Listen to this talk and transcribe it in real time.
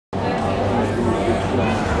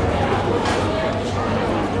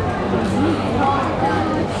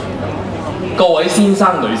各位先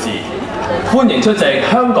生女士，歡迎出席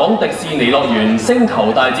香港迪士尼樂園星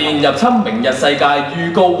球大戰入侵明日世界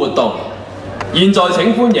預告活動。現在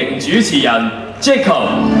請歡迎主持人 Jacob。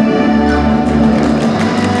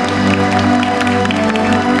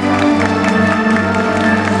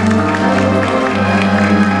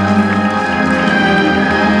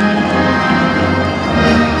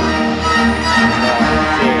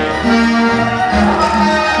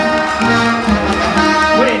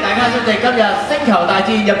今日星球大戰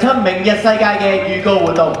入侵明日世界嘅預告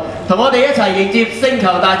活動，同我哋一齊迎接星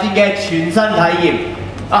球大戰嘅全新體驗。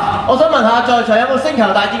啊，我想問下在場有冇星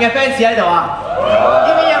球大戰嘅 fans 喺度啊？呢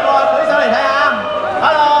邊有冇啊？舉手嚟睇下。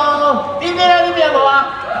Hello， 呢邊咧？呢邊有冇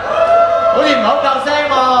啊？好似唔係好夠聲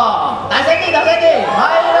喎，大聲啲，大聲啲。係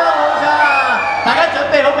啦，冇錯。大家準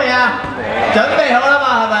備好未啊？準備好啦嘛，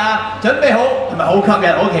係咪啊？準備好係咪好吸引、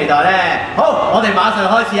好期待咧？好，我哋馬上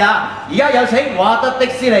開始啊！而家有請華特迪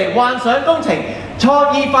士尼幻想工程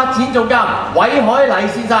創意發展總監韋海禮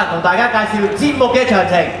先生同大家介紹節目嘅詳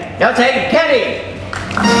情。有請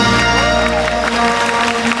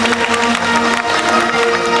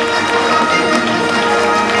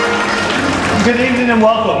Kenny。Good evening and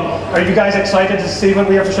welcome. Are you guys excited to see what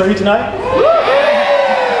we have to show you tonight?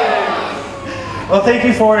 Well, thank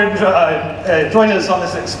you for joining us on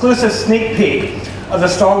this exclusive sneak peek of the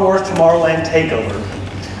Star Wars Tomorrowland Takeover.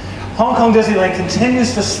 Hong Kong Disneyland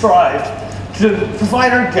continues to strive to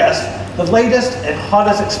provide our guests the latest and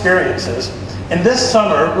hottest experiences. And this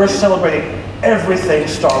summer, we're celebrating everything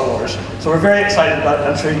Star Wars. So we're very excited about it,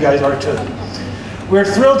 I'm sure you guys are too. We're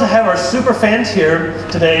thrilled to have our super fans here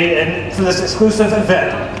today and for this exclusive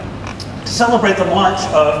event to celebrate the launch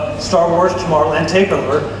of Star Wars Tomorrowland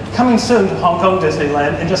Takeover, coming soon to Hong Kong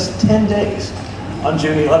Disneyland in just 10 days on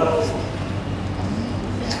June 11th.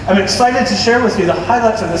 I'm excited to share with you the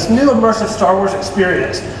highlights of this new immersive Star Wars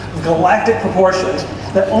experience of galactic proportions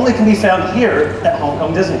that only can be found here at Hong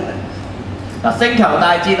Kong Disneyland. 嗱，星球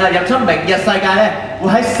大戰啊，入侵明日世界咧，會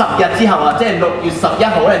喺10日之後啊，即係6月11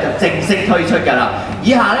號咧就正式推出㗎啦。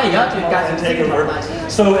以下咧有一段介紹星球大戰。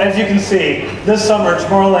So as you can see, this summer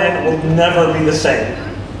Tomorrowland will never be the same.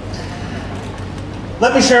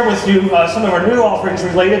 Let me share with you some of our new offerings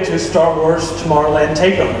related to Star Wars Tomorrowland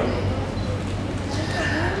Takeover.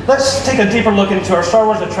 Let's take a deeper look into our Star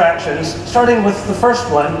Wars attractions, starting with the first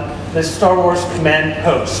one, the Star Wars Command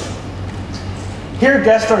Post. Here,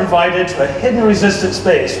 guests are invited to a hidden resistance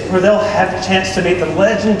space where they'll have a chance to meet the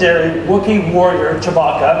legendary Wookiee warrior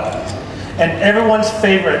Chewbacca and everyone's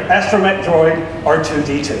favorite astromech droid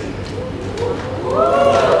R2-D2.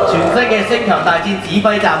 全新嘅星球大戰指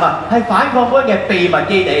揮站啊，係反抗軍嘅秘密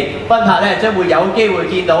基地，賓客咧將會有機會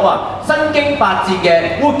見到啊身經百戰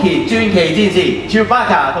嘅 Wookiee 傳奇戰士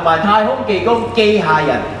Chewbacca 同埋太空技工機械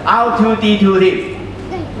人 R2-D2 添。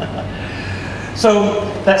So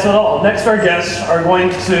that's not all. Next, our guests are going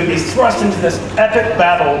to be thrust into this epic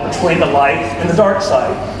battle between the light and the dark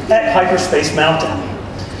side at Hyperspace Mountain.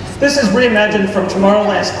 This is reimagined from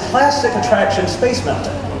Tomorrowland's classic attraction, Space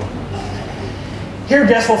Mountain. Here,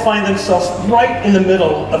 guests will find themselves right in the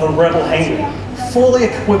middle of a rebel hangar, fully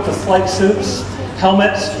equipped with flight suits,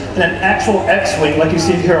 helmets, and an actual X-wing, like you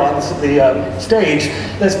see here on the stage,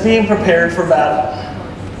 that's being prepared for battle.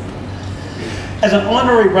 As an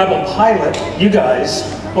honorary rebel pilot, you guys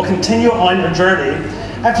will continue on your journey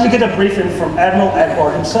after you get a briefing from Admiral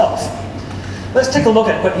Akbar himself. Let's take a look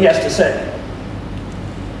at what he has to say.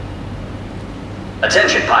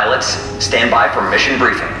 Attention pilots, stand by for mission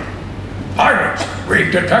briefing. Pilots,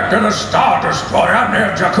 we've detected a Star Destroyer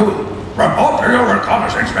near Jakku. Report to your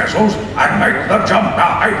reconnaissance vessels and make the jump to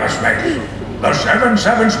hyperspace. The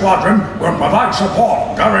 7-7 Squadron will provide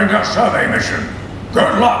support during your survey mission.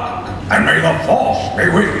 Good luck, and may the Force be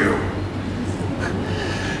with you.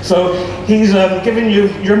 So he's giving you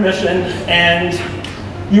your mission, and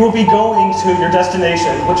you will be going to your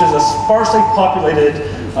destination, which is a sparsely populated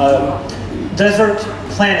desert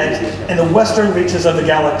planet in the western reaches of the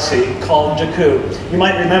galaxy called Jakku. You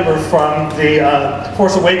might remember from the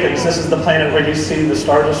Force Awakens, this is the planet where you see the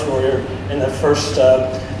Star Destroyer in the first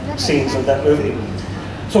scenes of that movie.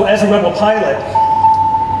 So as a rebel pilot,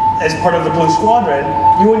 as part of the Blue Squadron,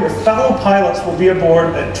 you and your fellow pilots will be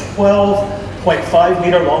aboard a 12.5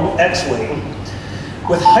 meter long X-Wing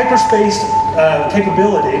with hyperspace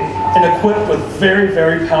capability and equipped with very,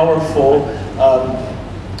 very powerful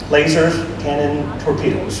lasers, cannon,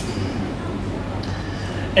 torpedoes.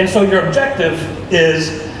 And so your objective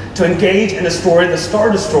is to engage and destroy the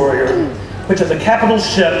Star Destroyer, which is a capital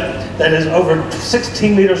ship that is over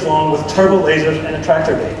 16 meters long with turbo lasers and a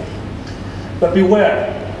tractor beam. But beware,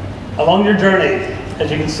 along your journey, as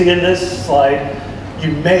you can see in this slide,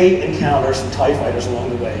 you may encounter some TIE fighters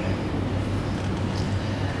along the way.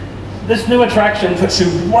 This new attraction puts you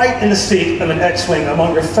right in the seat of an X-Wing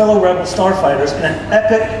among your fellow Rebel starfighters in an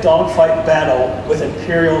epic dogfight battle with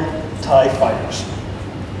Imperial TIE fighters.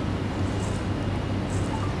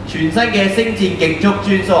 全新嘅星戰極速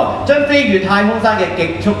穿梭啊，將飛越太空山嘅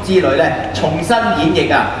極速之旅咧重新演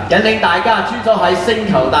繹啊，引領大家穿梭喺星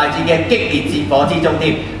球大戰嘅激烈戰火之中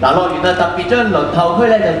添。嗱，樂園啊特別將輪候區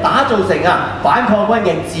咧就打造成啊反抗軍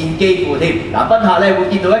嘅戰機庫添。嗱，賓客咧會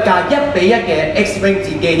見到一架1:1嘅 X-Wing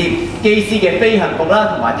戰機添，機師嘅飛行服啦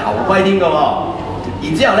同埋頭盔添㗎喎。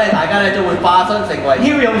然之後咧，大家咧將會化身成為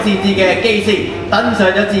驍勇善戰嘅機師，登上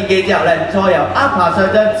咗戰機之後咧，再由APA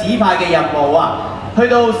上將指派嘅任務啊。去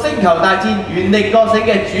到星球大戰原力覺醒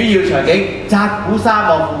嘅主要場景，扎古沙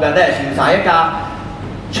漠附近咧調查一架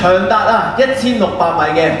長達1600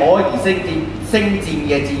米嘅可疑星戰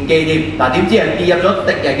嘅戰機添。嗱，點知人跌入咗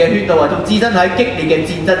敵人嘅圈套啊，仲置身喺激烈嘅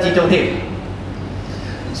戰爭之中添。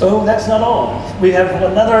So that's not all. We have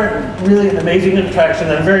another really amazing attraction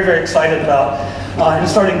that I'm very, very excited about. And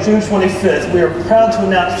starting June 25th, we are proud to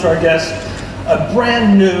announce to our guests a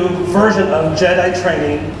brand new version of Jedi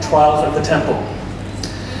training, Trials of the Temple.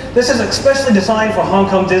 This is especially designed for Hong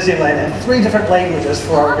Kong Disneyland in 3 different languages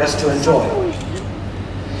for our guests to enjoy.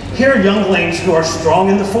 Here, younglings who are strong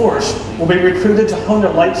in the Force will be recruited to hone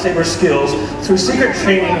their lightsaber skills through secret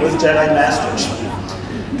training with Jedi Masters.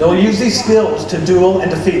 They'll use these skills to duel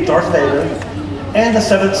and defeat Darth Vader and the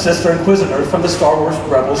 7th Sister Inquisitor from the Star Wars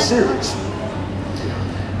Rebels series.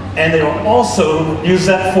 And they will also use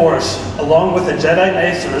that Force, along with the Jedi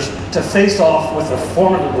Masters, to face off with the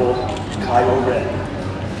formidable Kylo Ren.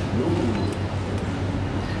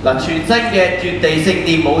 嗱，全新嘅絕地聖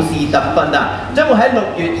殿武士特訓啊，將會喺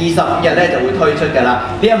6月25日咧就會推出㗎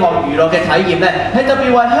啦。呢一項娛樂嘅體驗咧，係特別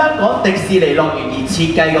為香港迪士尼樂園而設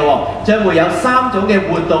計嘅喎，將會有3種嘅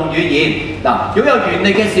活動語言。嗱，擁有原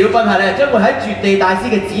力嘅小賓客咧，將會喺絕地大師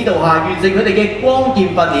嘅指導下完成佢哋嘅光劍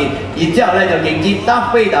訓練，然之後咧就迎接 Darth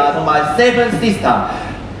Vader 同埋 Seven Sister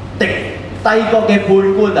帝國嘅判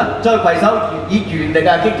官啊，再攜手以原力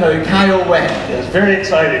擊退 Kylo Ren。It's very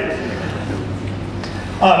exciting.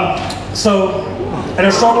 So,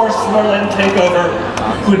 our Star Wars Tomorrowland Takeover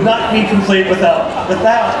would not be complete without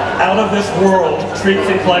out-of-this-world treats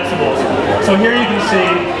and collectibles. So here you can see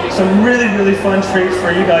some really, really fun treats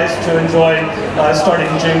for you guys to enjoy starting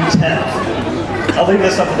June 10th. I'll leave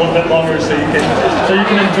this up a little bit longer so you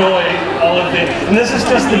can enjoy all of it. And this is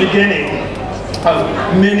just the beginning of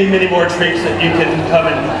many, many more treats that you can come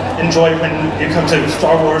and enjoy when you come to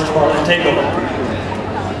Star Wars Tomorrowland Takeover.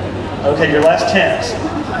 Okay, your last chance.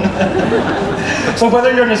 So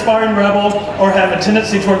whether you're an aspiring rebel or have a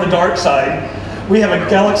tendency toward the dark side, we have a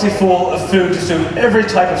galaxy full of food to suit every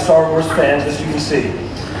type of Star Wars fans, as you can see.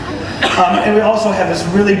 And we also have this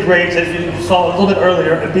really great, as you saw a little bit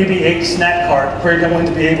earlier, a BB-8 snack cart where you're going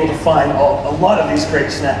to be able to find a lot of these great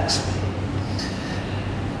snacks.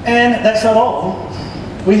 And that's not all.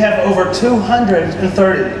 We have over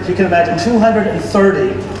 230, if you can imagine,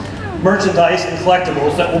 230 merchandise and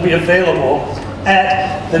collectibles that will be available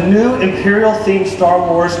at the new Imperial-themed Star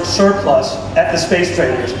Wars surplus at the Space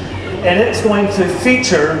Traders. And it's going to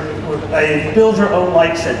feature a build-your-own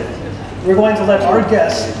lightsaber. We're going to let our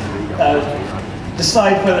guests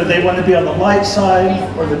decide whether they want to be on the light side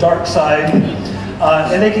or the dark side.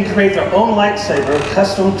 And they can create their own lightsaber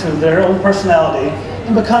custom to their own personality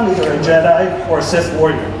and become either a Jedi or a Sith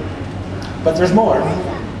warrior. But there's more.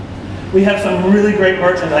 We have some really great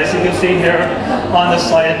merchandise you can see here on the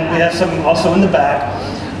slide, and we have some also in the back.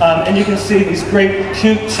 And you can see these great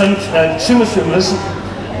cute Shuma-Shumas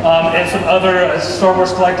and some other Star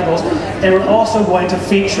Wars collectibles. And we're also going to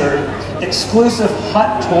feature exclusive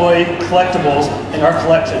hot toy collectibles in our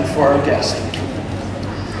collection for our guests.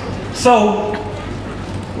 So,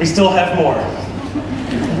 we still have more.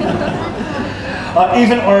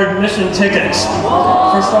 Even our admission tickets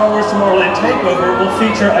for Star Wars Tomorrowland Takeover will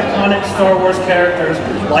feature iconic Star Wars characters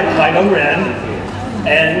like Kylo Ren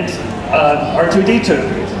and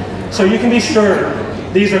R2-D2. So you can be sure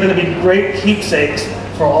these are going to be great keepsakes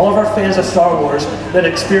for all of our fans of Star Wars that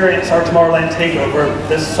experience our Tomorrowland Takeover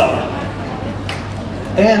this summer.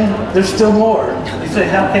 And there's still more. You say,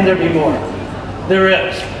 how can there be more? There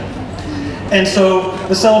is. And so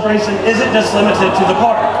the celebration isn't just limited to the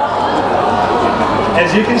park.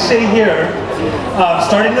 As you can see here,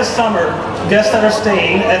 starting this summer, guests that are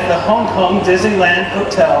staying at the Hong Kong Disneyland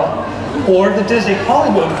Hotel or the Disney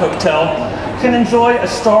Hollywood Hotel can enjoy a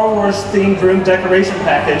Star Wars themed room decoration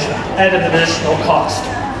package at an additional cost.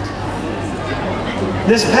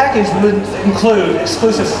 This package would include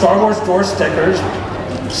exclusive Star Wars door stickers,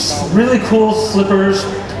 really cool slippers,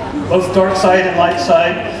 both dark side and light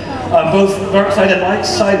side, both dark side and light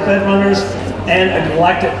side bed runners, and a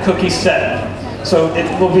galactic cookie set. So it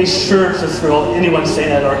will be sure to thrill anyone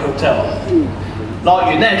staying at our hotel. 樂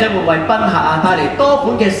園咧將會為賓客帶嚟多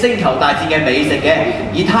款嘅星球大戰嘅美食嘅，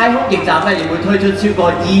而太空驛站咧亦會推出超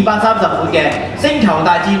過230款嘅星球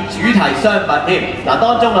大戰主題商品添。嗱，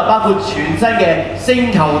當中包括全新嘅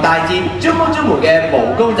星球大戰 Jumbo 嘅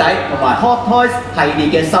毛公仔同埋 Hot Toys 系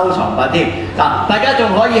列嘅收藏品添。嗱，大家仲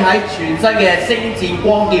可以喺全新嘅星戰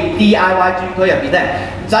光劍 DIY 專區入邊咧，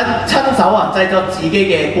親手製作自己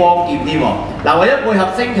嘅光劍添。嗱，為咗配合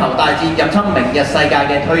星球大戰入侵明日世界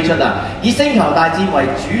嘅推出以星球大戰為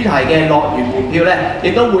主題嘅樂園門票咧，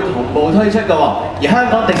亦都會同步推出嘅喎。而香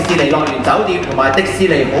港迪士尼樂園酒店同埋迪士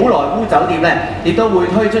尼好萊塢酒店咧，亦都會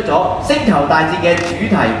推出咗星球大戰嘅主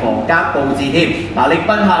題房間佈置添。嗱，令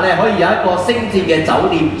賓客咧可以有一個星戰嘅酒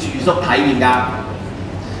店住宿體驗㗎。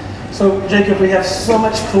So, Jacob, we have so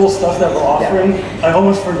much cool stuff that we're offering. Yeah. I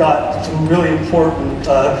almost forgot some really important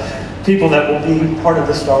people that will be part of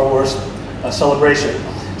the Star Wars celebration.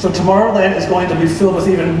 So Tomorrowland is going to be filled with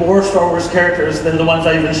even more Star Wars characters than the ones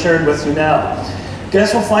I even shared with you now.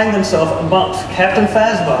 Guests will find themselves amongst Captain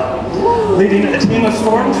Phasma, leading a team of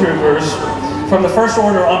stormtroopers from the First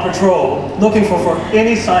Order on patrol, looking for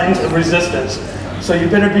any signs of resistance. So you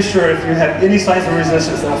better be sure if you have any signs of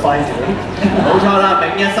resistance, they'll find you. 冇錯啦，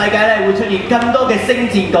明日世界咧會出現更多嘅星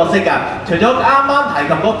戰角色㗎。除咗啱啱提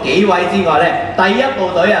及嗰幾位之外咧，第一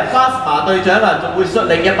部隊Phasma 隊長仲會率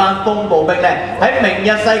領一班風暴兵咧喺明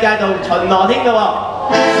日世界度巡邏添㗎喎。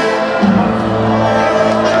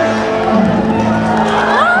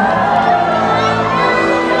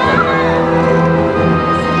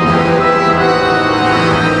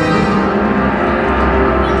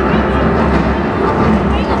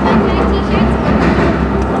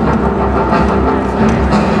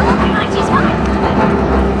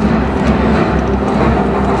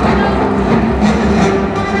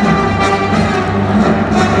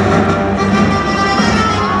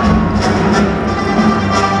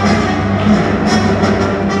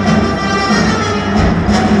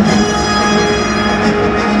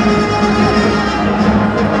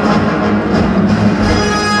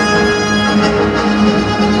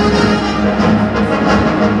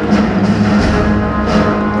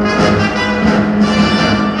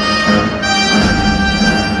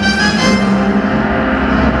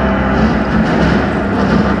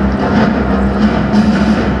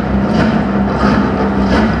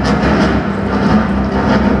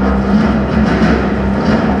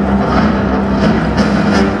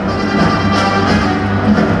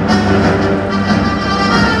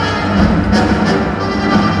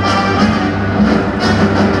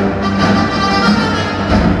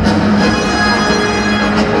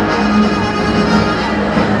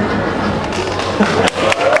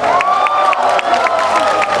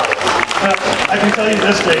I can tell you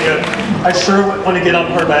this, Jacob. I sure want to get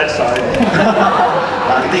on her bad side.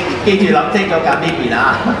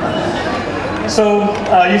 So,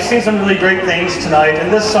 you've seen some really great things tonight,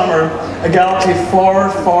 and this summer, a galaxy far,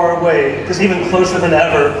 far away is even closer than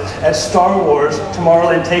ever at Star Wars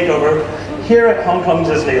Tomorrowland Takeover here at Hong Kong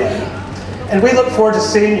Disneyland. And we look forward to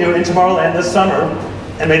seeing you in Tomorrowland this summer,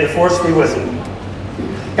 and may the Force be with you.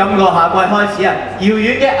 今個夏季開始遙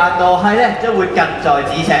遠嘅銀河系咧將會近在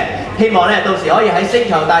咫尺，希望咧到時可以喺星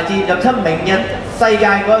球大戰入侵明日世界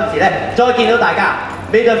嗰陣時咧再見到大家。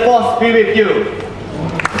May the Force be with you.